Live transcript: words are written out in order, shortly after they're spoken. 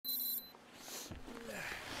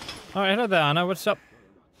Oh, hello there, Anna. What's up?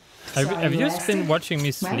 Have you just been watching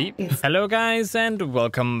me sleep? Hello, guys, and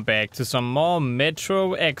welcome back to some more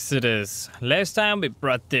Metro Exodus. Last time we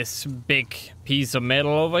brought this big piece of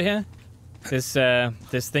metal over here, this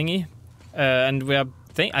thingy, and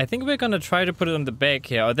I think we're gonna try to put it on the back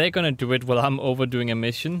here. Are they gonna do it while I'm overdoing a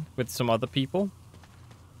mission with some other people?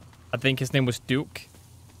 I think his name was Duke.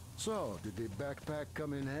 So, did the backpack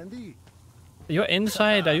come in handy? You're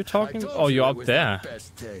inside. Are you talking? Oh, you're up there. The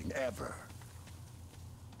best thing ever.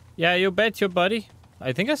 Yeah, you bet your buddy.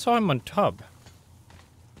 I think I saw him on top.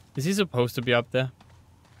 Is he supposed to be up there?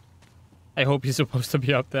 I hope he's supposed to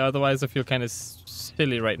be up there. Otherwise, I feel kind of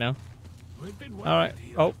silly right now. All right.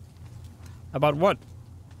 Oh, about what?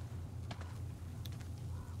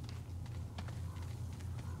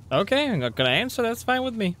 Okay, I'm not gonna answer. That's fine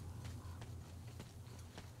with me.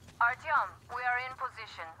 Artyom, we are in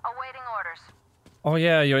position, awaiting orders. Oh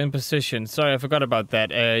yeah, you're in position. Sorry, I forgot about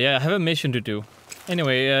that. Yeah, I have a mission to do.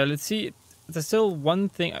 Anyway, let's see. There's still one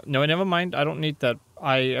thing. No, never mind. I don't need that.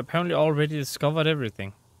 I apparently already discovered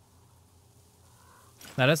everything.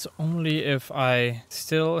 Now that's only if I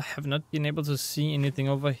still have not been able to see anything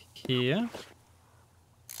over here.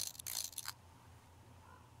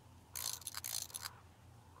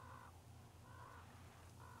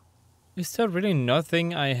 Is there really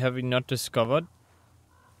nothing I have not discovered?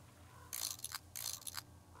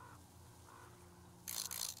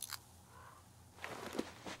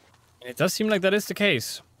 It does seem like that is the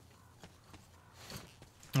case.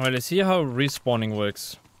 Alright, let's see how respawning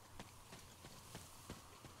works.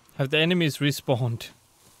 Have the enemies respawned?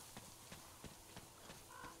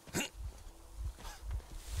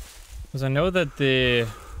 Because I know that the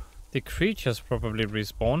creatures probably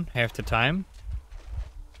respawn half the time.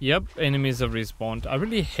 Yep, enemies have respawned. I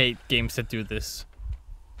really hate games that do this.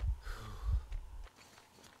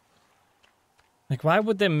 Like, why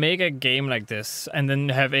would they make a game like this and then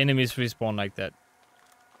have enemies respawn like that?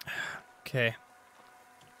 Okay.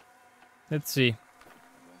 Let's see.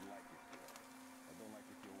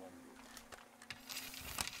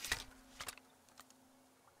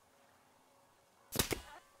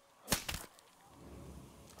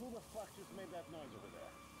 Who the fuck just made that noise over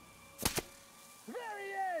there? There he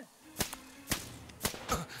is!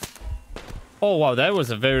 Oh wow, that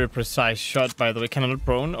was a very precise shot, by the way. Can I not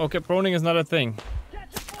prone? Okay, proning is not a thing.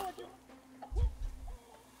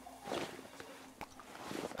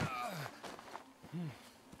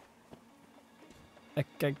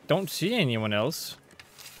 I don't see anyone else.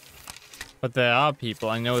 But there are people.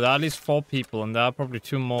 I know there are at least 4 people, and there are probably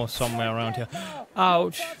 2 more somewhere around here.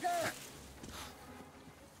 Ouch.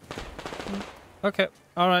 Okay,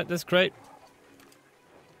 alright, that's great.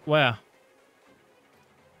 Where?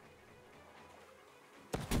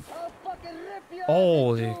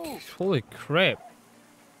 Holy crap.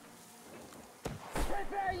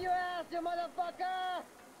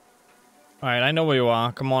 Alright, I know where you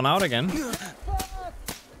are. Come on out again.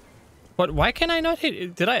 But why can I not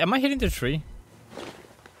hit? Am I hitting the tree?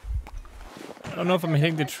 I don't know if I'm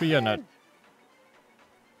hitting the tree or not.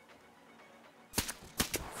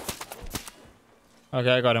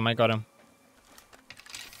 Okay, I got him.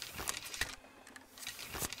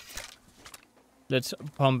 Let's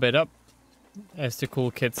pump it up, as the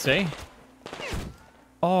cool kids say.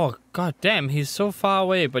 Oh, god damn, he's so far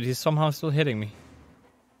away, but he's somehow still hitting me.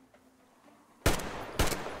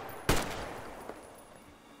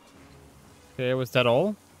 Okay, was that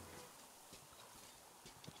all?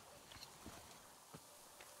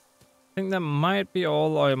 I think that might be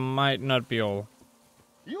all, or it might not be all.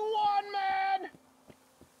 You won, man!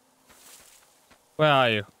 Where are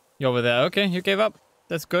you? You're over there. Okay, you gave up.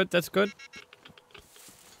 That's good, that's good.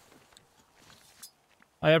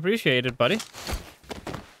 I appreciate it, buddy.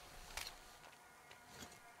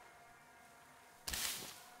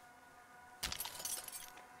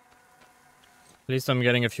 At least I'm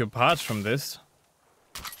getting a few parts from this.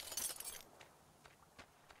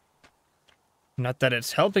 Not that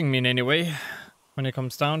it's helping me in any way when it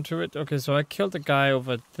comes down to it. Okay, so I killed the guy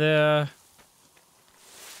over there.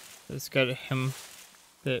 Let's get him.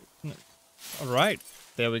 Alright,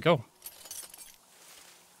 there we go.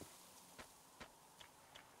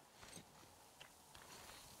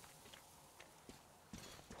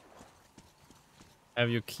 Have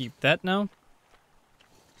you keep that now?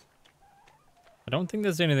 I don't think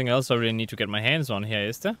there's anything else I really need to get my hands on here,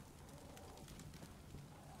 is there?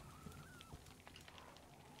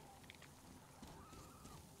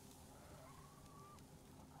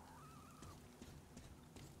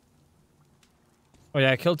 Oh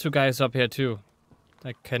yeah, I killed 2 guys up here too.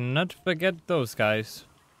 I cannot forget those guys.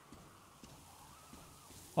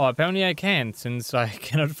 Oh, apparently I can't, since I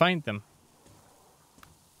cannot find them.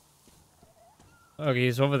 Okay,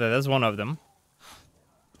 he's over there. There's one of them.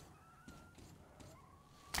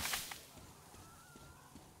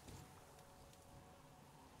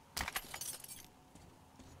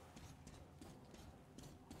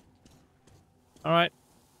 Alright.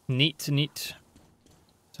 Neat, neat.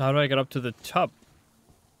 So how do I get up to the top?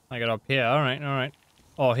 I get up here. Alright, alright.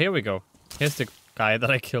 Oh, here we go. Here's the guy that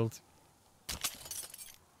I killed.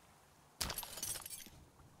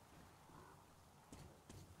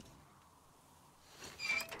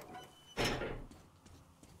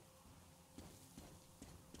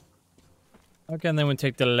 Okay, and then we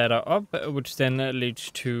take the ladder up, which then leads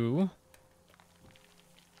to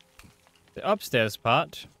the upstairs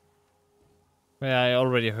part, where I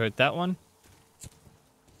already heard that one.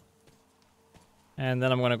 And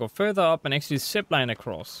then I'm gonna go further up and actually zipline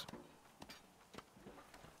across.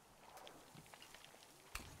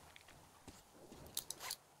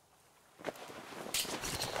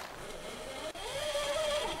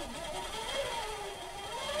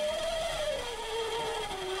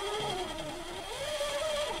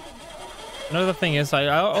 Another thing is, I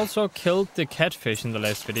also killed the catfish in the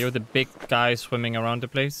last video, the big guy swimming around the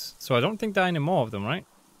place. So I don't think there are any more of them, right?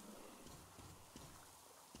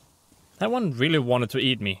 That one really wanted to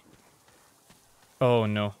eat me. Oh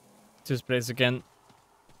no. This place again.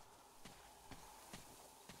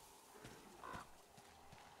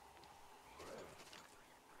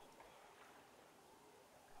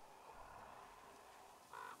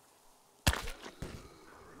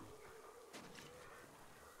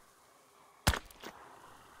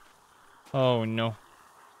 Oh no.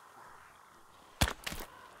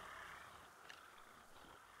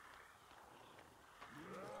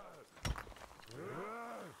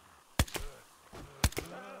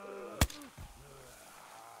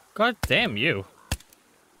 God damn you.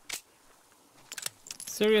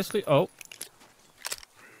 Seriously? Oh.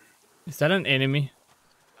 Is that an enemy?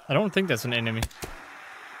 I don't think that's an enemy.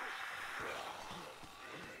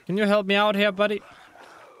 Can you help me out here, buddy?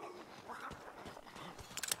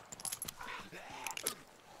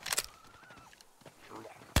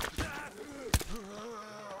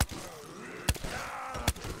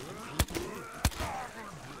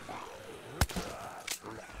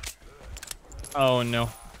 Oh no.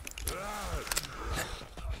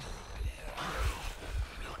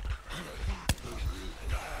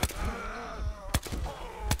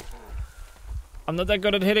 I'm not that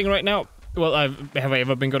good at hitting right now. Well, have I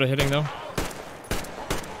ever been good at hitting though?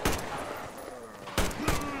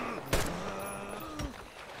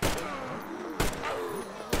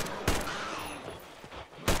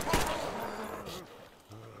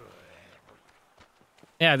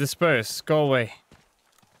 Yeah, disperse. Go away.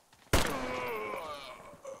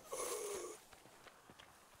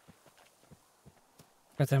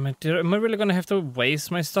 God damn it. Am I really gonna have to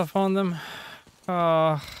waste my stuff on them?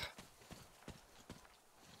 Well,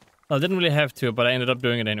 I didn't really have to, but I ended up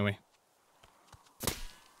doing it anyway.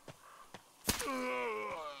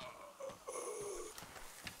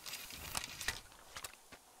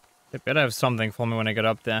 They better have something for me when I get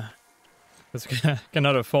up there. Because I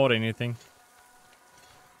cannot afford anything.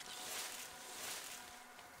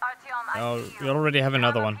 Oh, we already have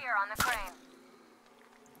another one.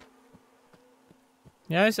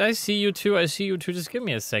 Yeah, I see you too. I see you too. Just give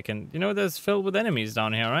me a second. You know, there's filled with enemies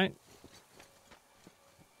down here, right?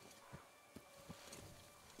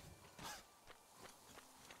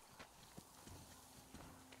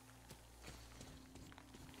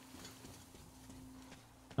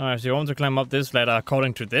 Alright, so you want to climb up this ladder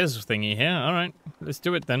according to this thingy here? Alright, let's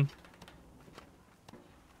do it then.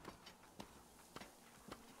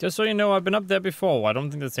 Just so you know, I've been up there before. I don't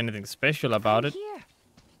think there's anything special about it.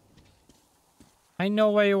 I know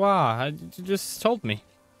where you are. You just told me.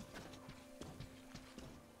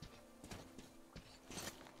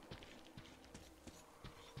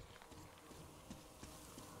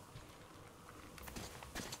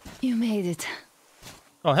 You made it.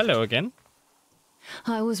 Oh, hello again.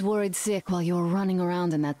 I was worried sick while you were running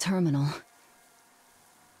around in that terminal.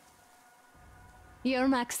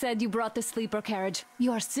 Yermak said you brought the sleeper carriage.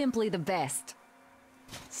 You are simply the best.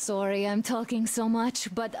 Sorry I'm talking so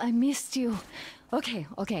much, but I missed you.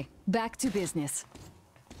 Okay, back to business.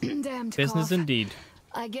 Damned Business cough. indeed.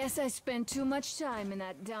 I guess I spent too much time in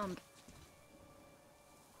that dump.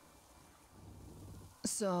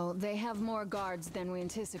 So, they have more guards than we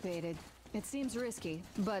anticipated. It seems risky,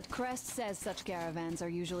 but Crest says such caravans are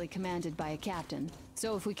usually commanded by a captain.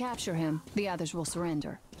 So if we capture him, the others will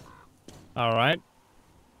surrender. Alright.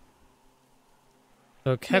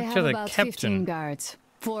 So capture the about captain. 15 guards.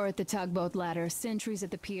 4 at the tugboat ladder, sentries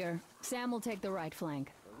at the pier. Sam will take the right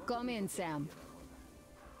flank. Come in, Sam.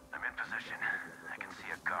 I'm in position. I can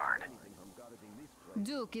see a guard.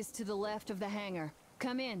 Duke is to the left of the hangar.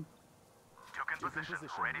 Come in. Duke in position,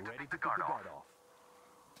 ready to pick the guard off.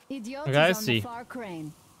 Idiot Okay, I is on see. the far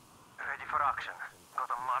crane. Ready for action. Got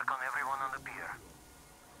a mark on everyone on the pier.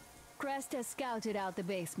 Crest has scouted out the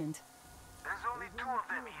basement. There's only 2 of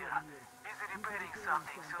them here. Busy repairing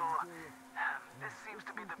something, so this seems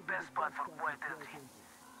to be the best spot for quiet entry.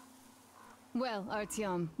 Well,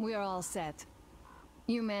 Artyom, we are all set.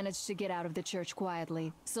 You managed to get out of the church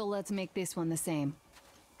quietly, so let's make this one the same.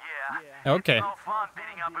 Yeah. Okay. It's no fun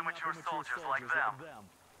beating up immature soldiers like them.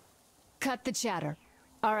 Cut the chatter.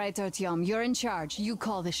 All right, Artyom, you're in charge. You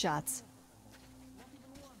call the shots.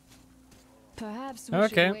 Perhaps we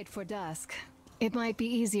Okay. should wait for dusk. It might be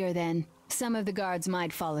easier then. Some of the guards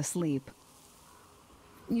might fall asleep.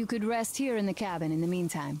 You could rest here in the cabin in the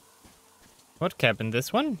meantime. What cabin?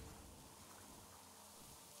 This one?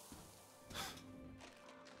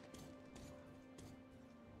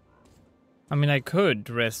 I mean, I could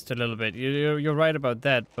rest a little bit. You're right about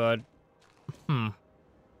that, but... Oh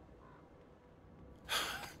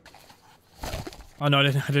no,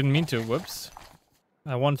 I didn't mean to. Whoops.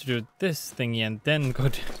 I wanted to do this thingy and then go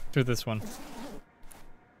to this one.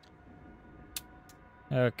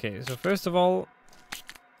 Okay, so first of all,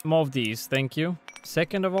 more of these, thank you.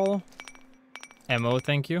 Second of all, ammo,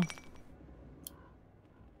 thank you.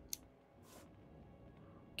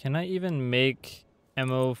 Can I even make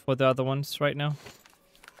ammo for the other ones right now?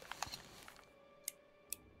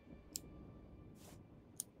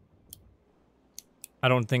 I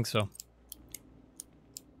don't think so.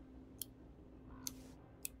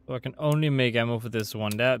 So I can only make ammo for this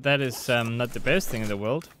one. That is not the best thing in the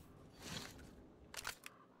world.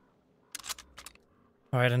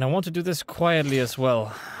 Alright, and I want to do this quietly as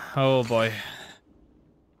well. Oh boy.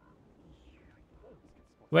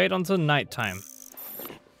 Wait until nighttime.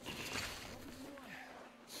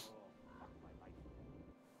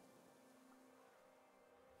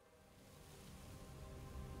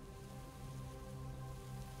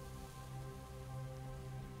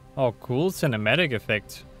 Oh, cool cinematic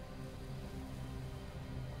effect.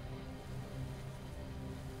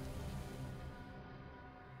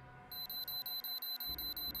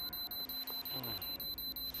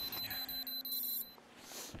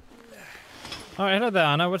 Oh, hello there,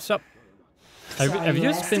 Anna. What's up? Have you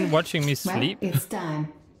just been watching me sleep? Well, it's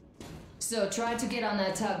time. So try to get on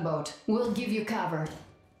that tugboat. We'll give you cover.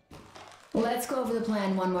 Let's go over the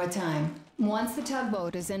plan one more time. Once the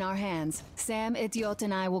tugboat is in our hands, Sam, Idiot,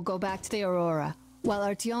 and I will go back to the Aurora, while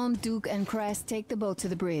Artyom, Duke, and Crest take the boat to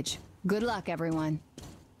the bridge. Good luck, everyone.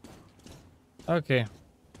 Okay.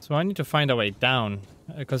 So I need to find our way down.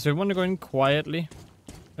 Because we want to go in quietly.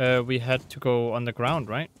 We had to go on the ground,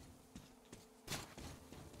 right?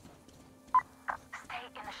 Stay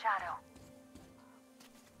in the shadow.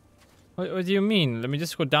 What do you mean? Let me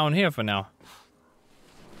just go down here for now.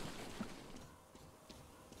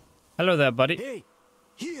 Hello there, buddy. Hey,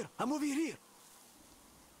 here, I'm over here.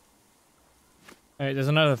 Alright, there's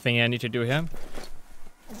another thing I need to do here.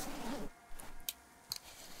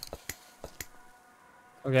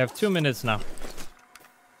 Okay, I have 2 minutes now.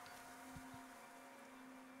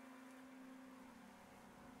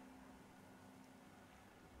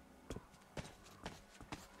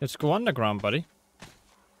 Let's go underground, buddy.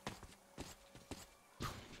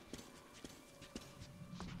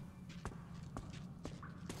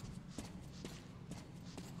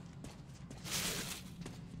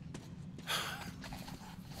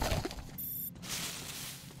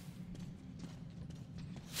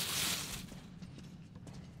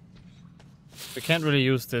 We can't really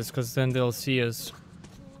use this because then they'll see us.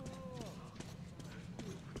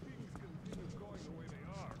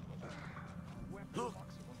 Look,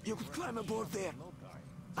 you could climb aboard there.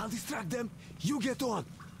 I'll distract them. You get on.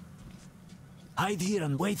 Hide here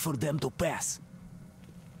and wait for them to pass.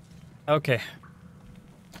 Okay.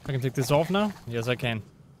 I can take this off now? Yes, I can.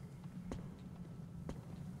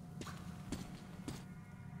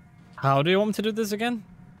 How do you want me to do this again?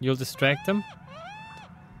 You'll distract them?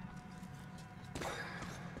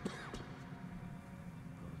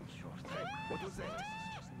 What was that?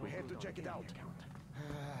 We had to check it out.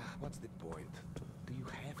 What's the point? Do you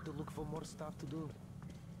have to look for more stuff to do?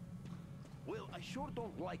 Well, I sure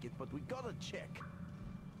don't like it, but we gotta check.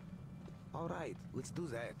 All right, let's do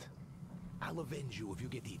that. I'll avenge you if you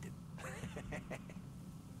get eaten.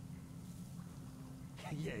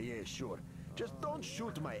 Yeah, sure. Just don't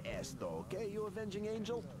shoot my ass, though, okay, you avenging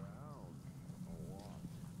angel?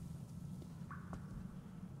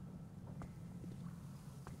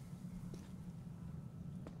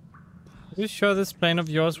 Are you sure this plane of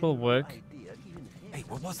yours will work? Hey,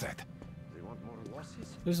 what was that?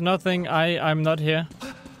 There's nothing. I'm not here.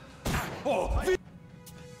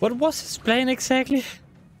 What was his plane exactly?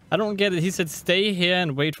 I don't get it. He said stay here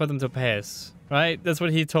and wait for them to pass. Right? That's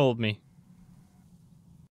what he told me.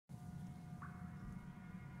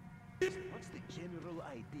 What's the general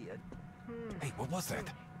idea? Hey, what was that?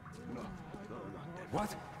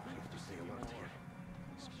 What?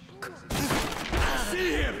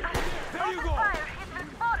 See him! There you go! Fire! He's been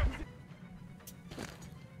spotted!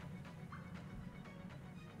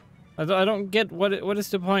 I don't get what is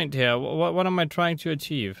the point here. What am I trying to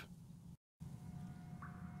achieve?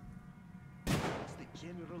 What's the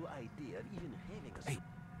general idea of even having a... Hey,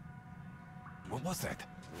 what was that?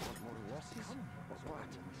 More losses?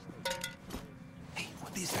 What? Hey,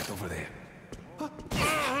 what is that over there?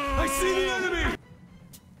 I see the enemy!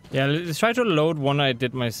 Yeah, let's try to load one I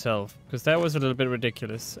did myself, because that was a little bit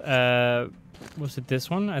ridiculous. Was it this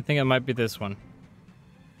one? I think it might be this one.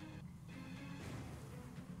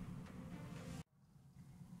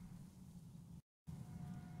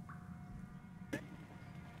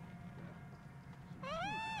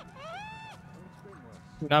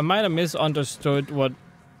 I might have misunderstood what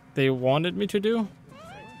they wanted me to do.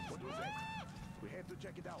 We have to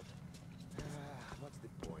check it out. What's the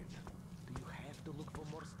point? Do you have to look for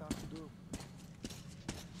more stuff to do?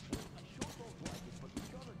 I sure don't like it, but we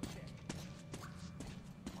gotta check.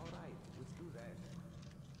 Alright, let's do that.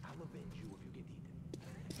 I'll avenge you if you get eaten.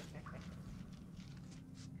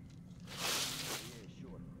 Yeah,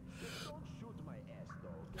 sure. Just don't shoot my ass,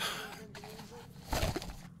 though. Can you avenge the angel?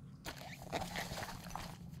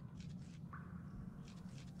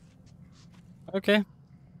 Okay.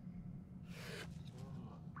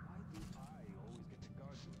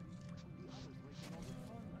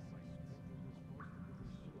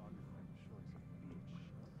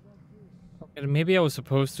 And maybe I was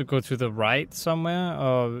supposed to go to the right somewhere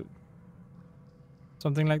or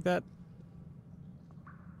something like that.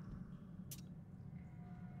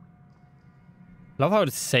 Love how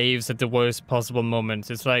it saves at the worst possible moments.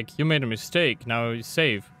 It's like you made a mistake, now you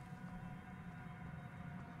save.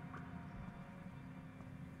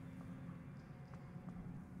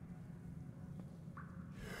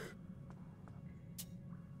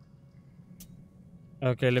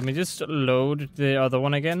 Okay, let me just load the other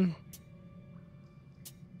one again.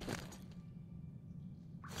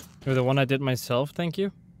 Or the one I did myself, thank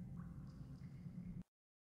you.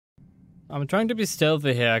 I'm trying to be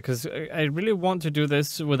stealthy here, because I really want to do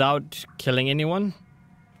this without killing anyone.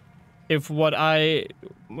 If what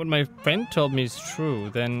my friend told me is true,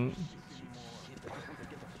 then...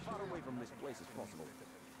 Far away from this place as possible.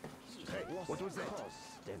 Hey, what was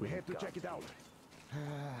that? We have to check it out.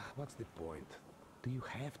 What's the point? Do you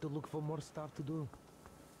have to look for more stuff to do?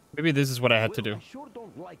 Maybe this is what I had to do. I sure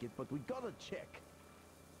don't like it, but we gotta check.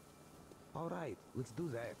 Alright, let's do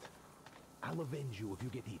that. I'll avenge you if you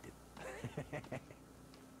get eaten.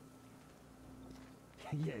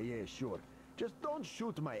 Yeah, sure. Just don't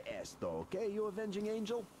shoot my ass though, okay, you avenging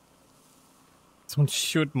angel? Don't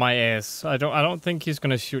shoot my ass. I don't think he's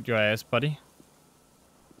gonna shoot your ass, buddy.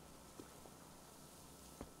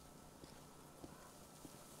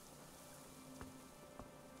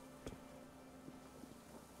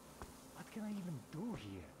 What can I even do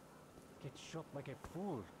here? Get shot like a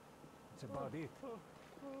fool. That's about it.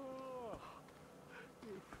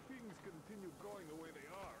 Things continue going the way they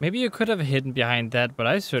are. Maybe you could have hidden behind that, but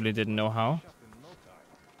I certainly didn't know how.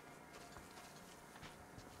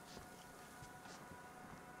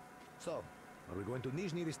 So, are we going to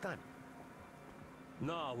Nizhny this time?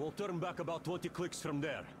 Nah, we'll turn back about 20 clicks from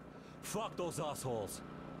there. Fuck those assholes.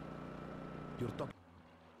 You're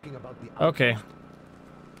talking about the Okay.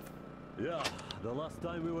 Yeah, the last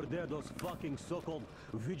time we were there, those fucking so-called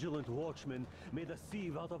vigilant watchmen made a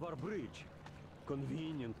sieve out of our bridge.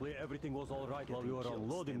 Conveniently, everything was all right while we were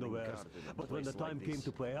unloading the wares, but when the time came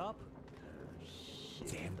to pay up...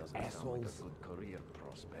 Damn assholes. Career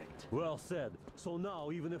prospect. Well said. So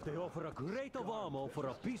now, even if they offer a crate of ammo for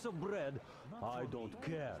a piece of bread, I don't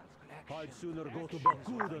care. I'd sooner go to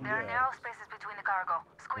Baku than There are there. narrow spaces between the cargo.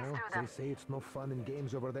 Squeeze Well, through they them. say it's no fun in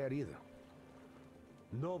games over there either.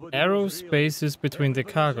 Nobody Arrow knows really. spaces between the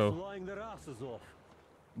Everybody's cargo. just lying their asses off.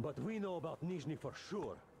 But we know about Nizhny for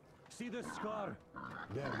sure. See this scar?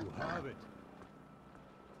 There you have it.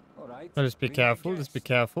 All right. Well, just be careful, just be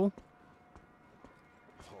careful.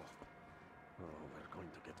 Oh, we're going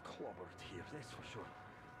to get clobbered here, that's for sure.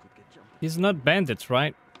 Could get jumped. He's not bandits,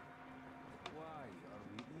 right? Why are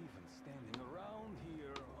we even standing around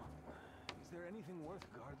here? Is there anything worth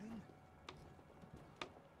guarding?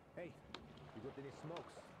 Hey, you got any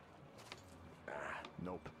smokes?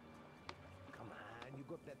 Nope. Come on, you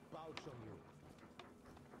got that pouch on you.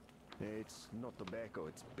 It's not tobacco,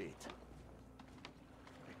 it's bait.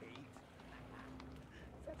 Bait?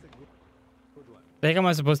 That's a good one. The heck am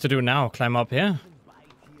I supposed to do now? Climb up here?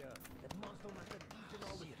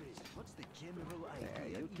 What's the general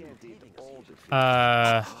idea? You can't eat all the fish.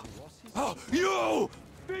 Oh, you!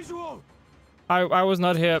 Visual! I was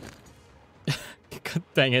not here. God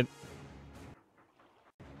dang it.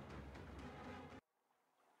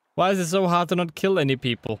 Why is it so hard to not kill any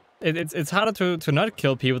people? It's harder to not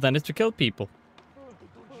kill people than it is to kill people.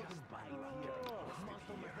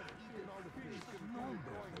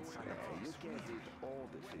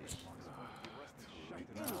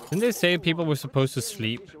 Didn't they say people were supposed to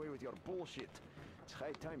sleep? Fish away with your bullshit. It's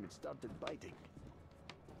high time it started biting.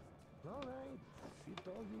 All right, eat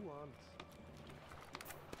all you want.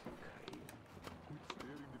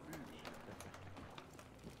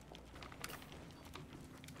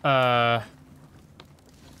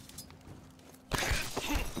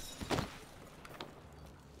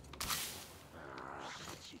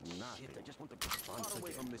 Shit, I just want to get as far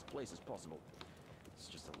away from this place as possible. It's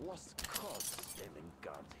just a lost cause standing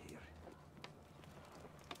guard here.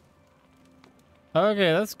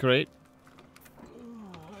 Okay, that's great.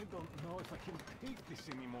 I don't know if I can take this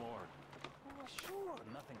anymore. Oh, sure,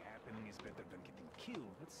 nothing happening is better than getting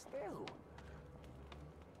killed, but still.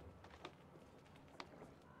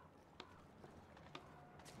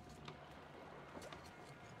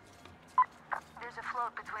 There's a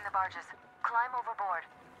float between the barges. Climb overboard.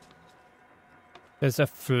 There's a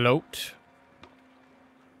float.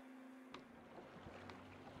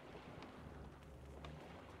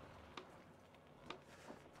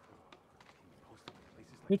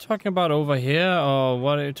 You talking about over here, or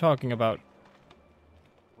what are you talking about?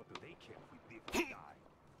 What do they care if we live or die?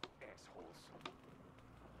 Assholes.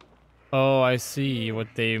 Oh, I see what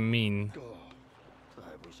they mean. Oh,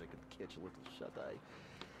 I wish I could catch a little shut-eye.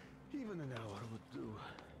 Even an hour would do.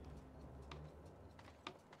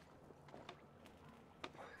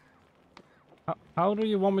 How do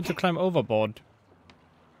you want me to climb overboard?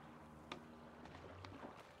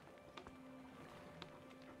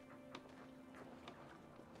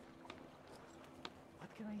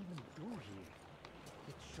 What can I even do here?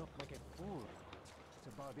 Get shot like a fool. That's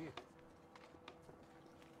about it.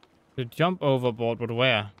 To jump overboard, but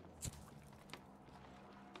where?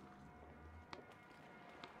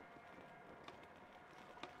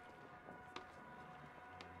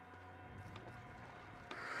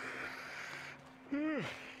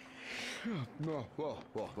 No, whoa.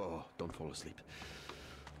 Don't fall asleep.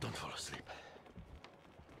 Don't fall asleep.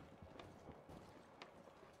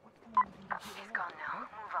 He's gone now.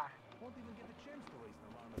 Move on. Won't even get a chance to waste an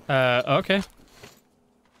alarm. Okay.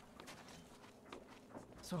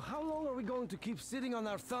 So how long are we going to keep sitting on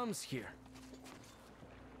our thumbs here?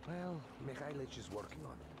 Well, Mikhailich is working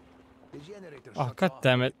on it. The generator Oh, shuts God off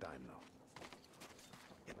damn all it. the time now.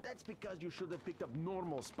 Yeah, that's because you should have picked up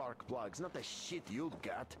normal spark plugs, not the shit you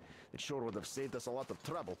got. It sure would have saved us a lot of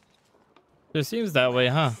trouble. It seems that way,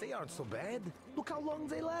 huh? They aren't so bad. Look how long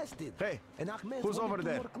they lasted. Hey, And Ahmed who's wanted over two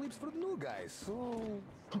there? more clips for the new guys. So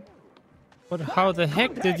But how the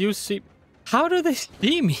heck did you see? How do they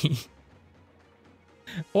see me?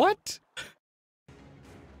 What?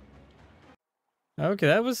 Okay,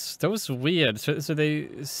 that was weird. So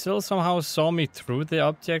they still somehow saw me through the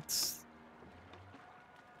objects.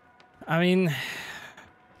 I mean,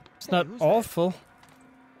 it's not awful.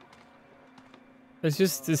 It's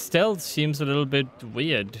just the stealth seems a little bit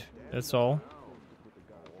weird. That's all.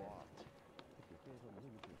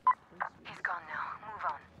 He's gone now. Move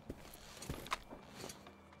on.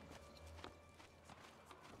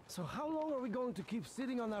 So how long are we going to keep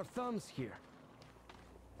sitting on our thumbs here?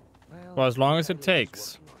 For as long as it Mikhailich is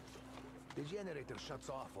takes. working on it. The generator shuts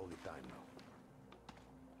off all the time now.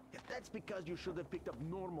 Yeah, that's because you should have picked up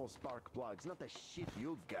normal spark plugs, not the shit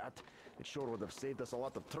you got. It sure would have saved us a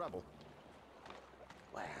lot of trouble.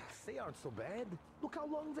 Well, they aren't so bad. Look how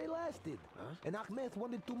long they lasted. Huh? And Ahmed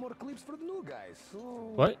wanted two more clips for the new guys, so...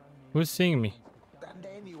 What? Who's seeing me? And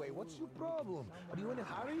anyway, what's your problem? Are you in a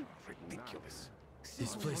hurry? Ridiculous.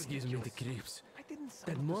 This place gives me the creeps. I didn't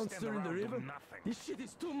That monster in the river? This shit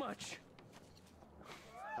is too much.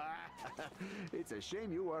 It's a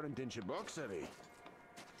shame you weren't in Shibuksari.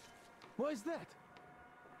 Why is that?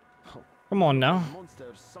 Come on now. The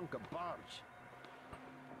monster sunk a barge.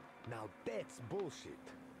 Now that's bullshit.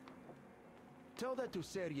 Tell that to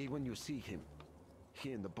Sergei when you see him.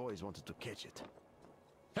 He and the boys wanted to catch it.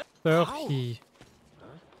 30.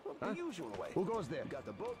 The usual way. Who goes there? Got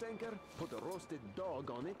a boat anchor, put a roasted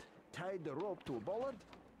dog on it, tied the rope to a bollard,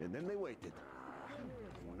 and then they waited.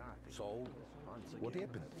 So, what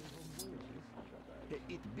happened?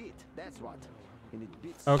 It bit, that's what. And it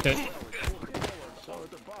bit. Okay. So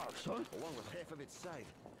at the bar, along with half of its side.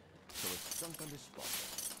 So it's sunk on the spot.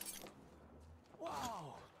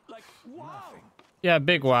 Wow! Like, wow! Yeah,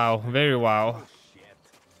 big wow. Very wow.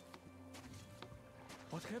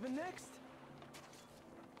 What happened next?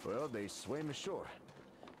 Well, they swam ashore.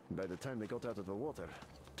 By the time they got out of the water,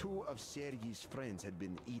 2 of Sergei's friends had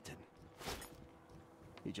been eaten.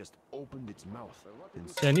 He just opened its mouth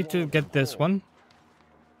and Yeah, I need to get this one.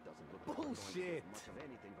 bullshit.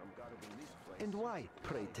 And why,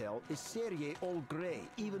 pray tell, is Sergei all gray,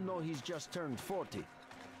 even though he's just turned 40?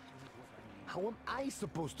 How am I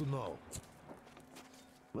supposed to know?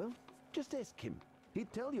 Well, just ask him.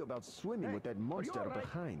 He'd tell you about swimming with that monster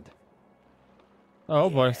behind. Oh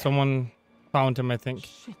boy, someone found him, I think.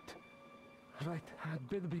 Shit. Right, I'd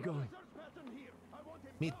better be going.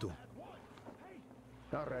 Me too.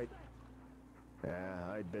 All right.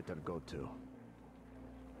 I'd better go too.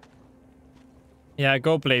 Yeah,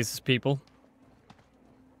 go places, people.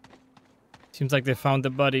 Seems like they found the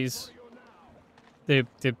buddies.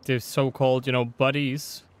 They're so-called, you know,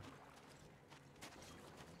 buddies.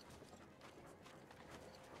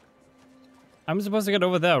 I'm supposed to get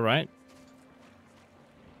over there, right?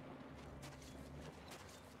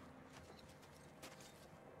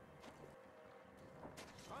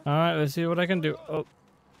 Alright, let's see what I can do. Oh,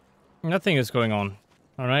 nothing is going on.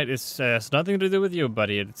 Alright, it's nothing to do with you,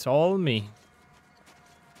 buddy. It's all me.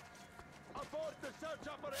 Abort the search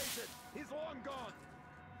operation! He's long gone!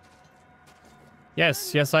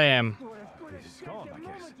 Yes, yes I am. He's gone, I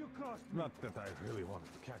guess. Not that I really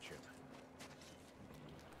wanted to catch him.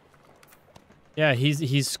 Yeah,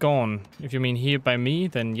 he's gone. If you mean here by me,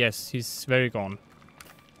 then yes, he's very gone.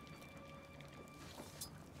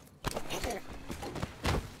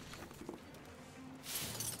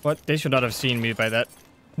 What? They should not have seen me by that.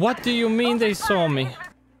 What do you mean they saw me?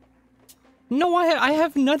 No, I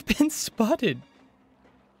have not been spotted.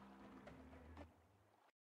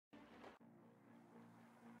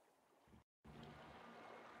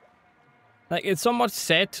 Like, it's somewhat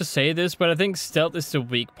sad to say this, but I think stealth is the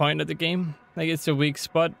weak point of the game. Like, it's a weak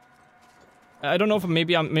spot. I don't know if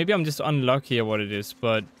maybe I'm just unlucky or what it is,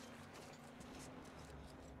 but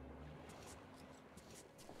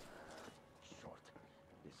Short.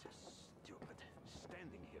 This is stupid.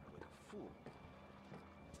 Standing here like a fool.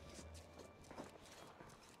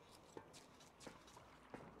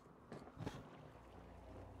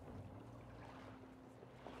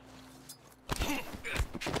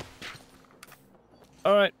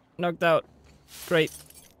 all right, knocked out. Great.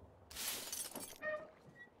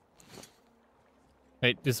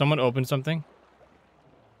 Wait, did someone open something?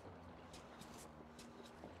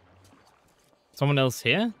 Someone else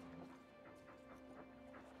here?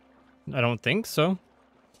 I don't think so.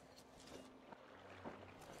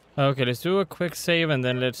 Okay, let's do a quick save and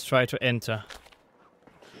then let's try to enter.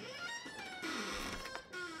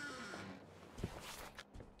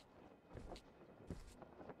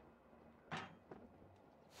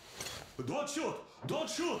 Don't shoot! Don't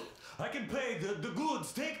shoot! I can pay the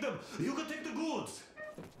goods. Take them. You can take the goods.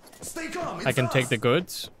 Stay calm. It's I can take us. the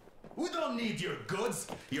goods. We don't need your goods.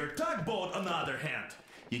 Your tugboat, on the other hand.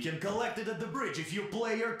 You can collect it at the bridge if you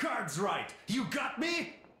play your cards right. You got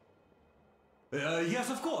me? Yes,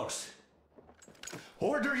 of course.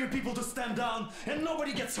 Order your people to stand down and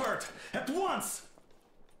nobody gets hurt. At once!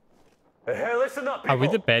 Hey, listen up, people. Are we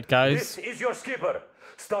the bad guys? This is your skipper.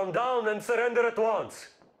 Stand down and surrender at once.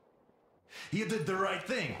 You did the right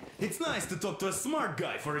thing. It's nice to talk to a smart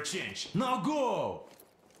guy for a change. Now go!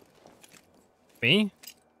 Me?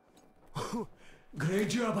 Great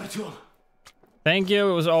job, Artyom. Thank you,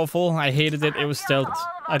 it was awful. I hated it. It was stealth.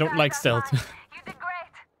 I don't like stealth. You did great.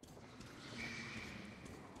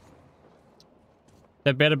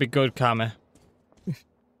 That better be good karma.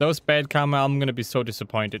 Those bad karma, I'm gonna be so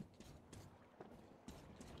disappointed.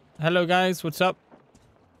 Hello guys, what's up?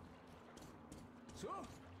 So,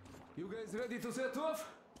 you guys ready to set off?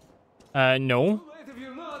 No. Too late if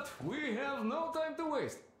you're not. We have no time to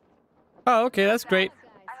waste. Oh, okay, that's great.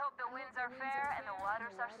 I hope the winds are fair and the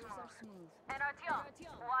waters are smooth. And Artyom,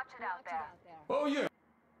 watch it out there. Oh yeah.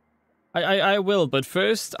 I will, but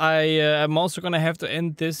first I'm also gonna have to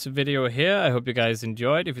end this video here. I hope you guys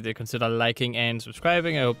enjoyed. If you did, consider liking and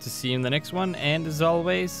subscribing. I hope to see you in the next one, and as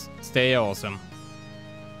always, stay awesome.